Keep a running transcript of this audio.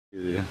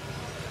Yeah.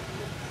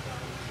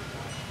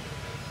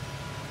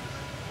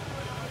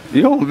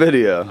 You on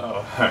video?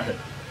 Oh, alright.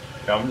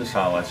 Yeah, I'm just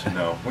trying to let you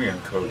know. We in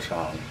Koh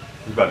Chang.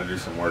 We're about to do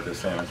some work as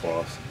Santa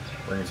Claus,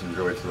 bringing some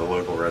joy to the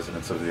local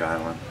residents of the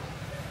island.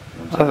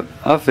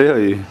 I feel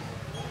you.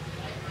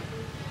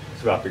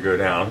 It's about to go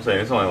down. I'm saying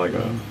it's only like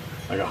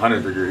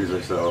 100 degrees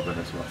or so up in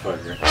this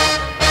motherfucker.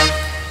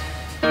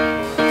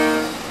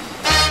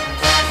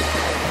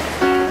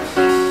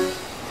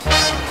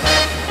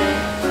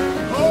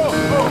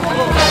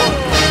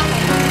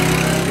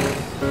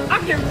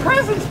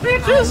 Presents,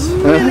 bitches!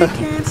 I really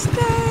can't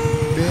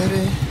stay.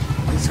 Betty,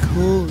 it's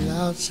cool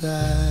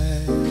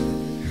outside.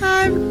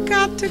 I've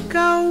got to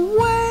go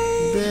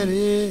away.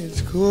 Betty,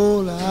 it's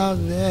cool out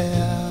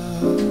there.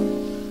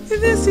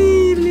 This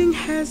evening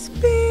has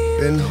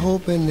been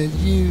hoping that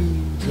you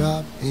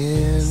drop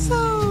in.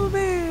 So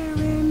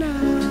very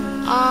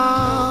nice.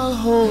 I'll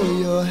hold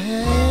your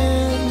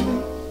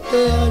hand.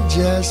 They're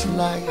just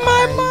like my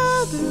ice.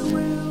 Mother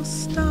will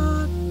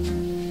start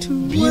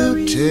to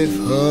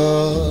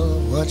beautiful.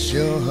 What's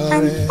your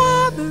hurry? And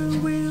Father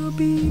will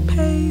be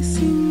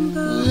pacing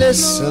the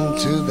Listen floor.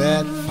 To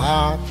that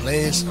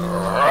fireplace.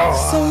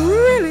 So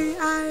really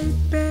I'd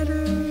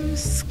better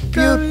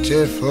scurry.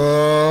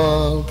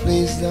 Beautiful,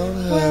 please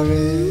don't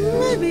hurry. Well,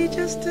 maybe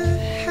just a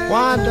half.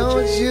 Why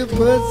don't you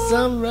put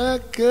some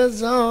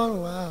records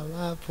on while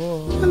I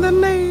pour? And the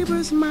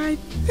neighbors might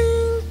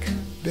think,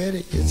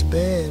 Betty, it's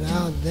bad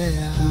out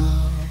there.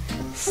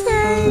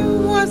 Say,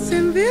 what's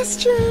in this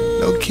dream?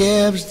 No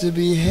cabs to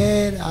be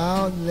had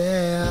out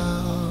there.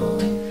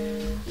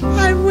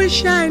 I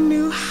wish I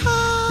knew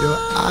how. Your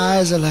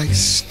eyes are like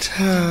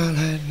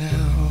starlight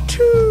now.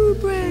 To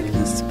break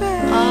the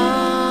spell,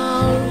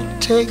 I'll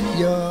take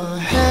your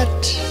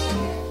hat.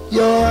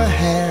 Your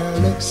hair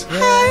looks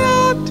red. I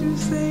ought to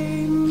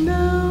say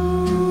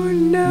no,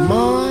 no.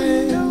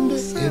 Mind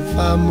if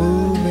I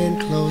move in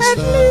closer? At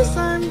least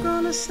I'm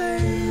gonna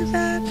say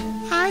that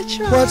I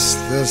tried. What's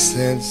the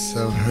sense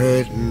of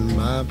hurting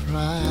my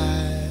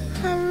pride?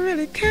 I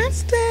really can't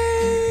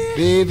stay.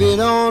 Baby,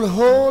 don't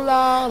hold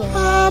out.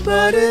 Ah,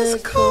 but it's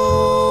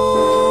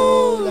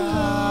cold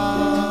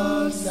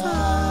outside.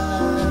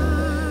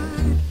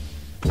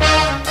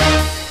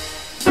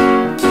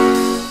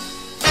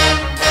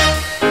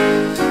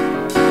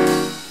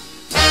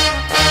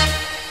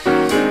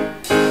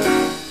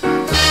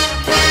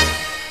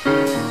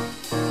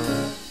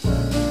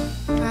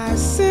 I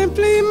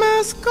simply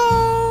must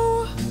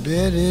go.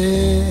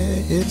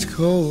 Betty, it's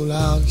cold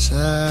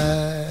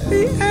outside.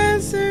 The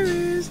answer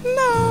is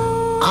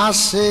no. I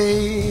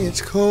say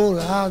it's cold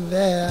out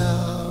there.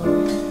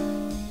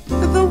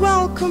 The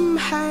welcome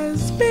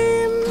has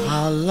been.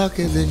 How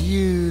lucky that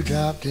you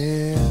dropped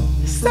in.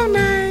 So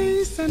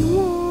nice and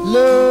warm.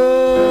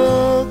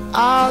 Look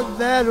out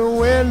that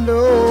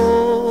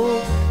window.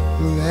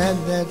 At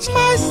that storm.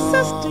 My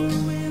sister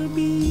will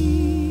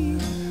be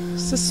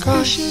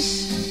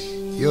suspicious.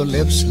 Your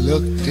lips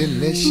look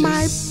delicious.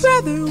 My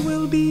brother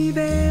will be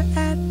there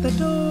at the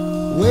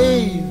door.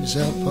 Waves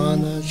up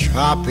on a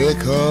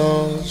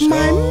tropical shore.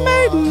 My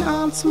maiden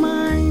aunt's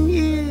mind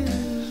is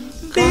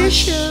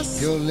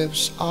vicious. Your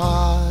lips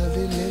are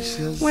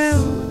delicious.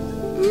 Well,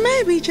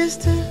 maybe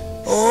just a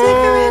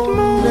cigarette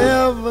more.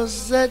 Never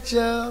such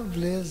a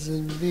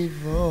blizzard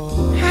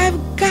before. I've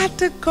got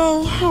to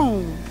go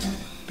home.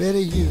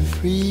 Better you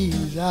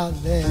freeze out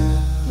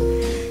there.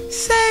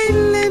 Say,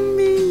 lend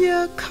me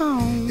your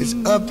comb. It's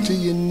up to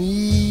your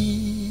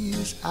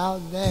knees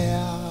out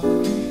there.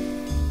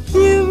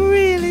 You've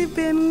really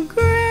been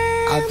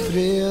great. I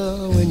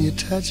thrill when you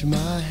touch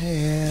my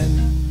hand.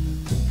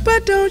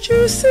 But don't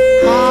you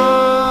see?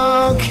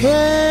 How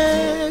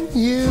can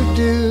you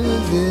do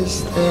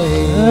this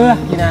thing?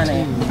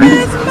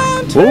 It's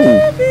bound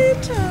to be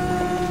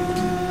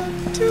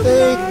tough to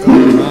think of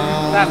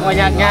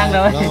my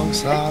long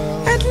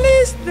sorrow. At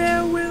least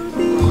there will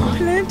be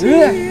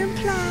plenty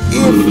implied.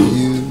 If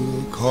you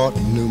caught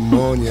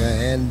pneumonia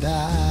and died,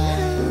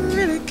 I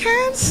really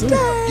can't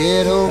stay.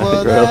 Get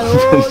over that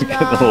old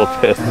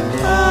lie.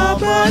 Oh,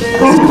 but it's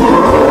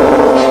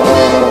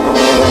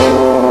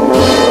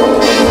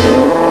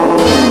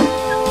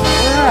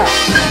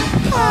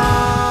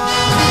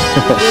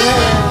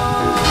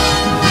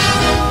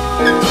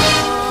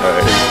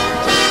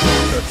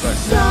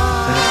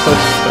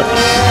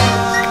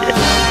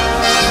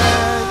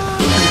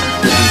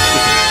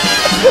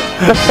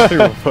He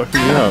will fuck me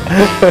up.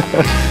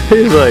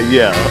 He's like,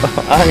 yeah,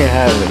 I can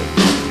have it.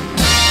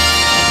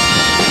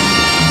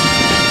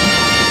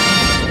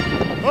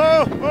 Oh,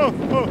 oh,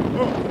 oh,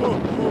 oh,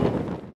 oh.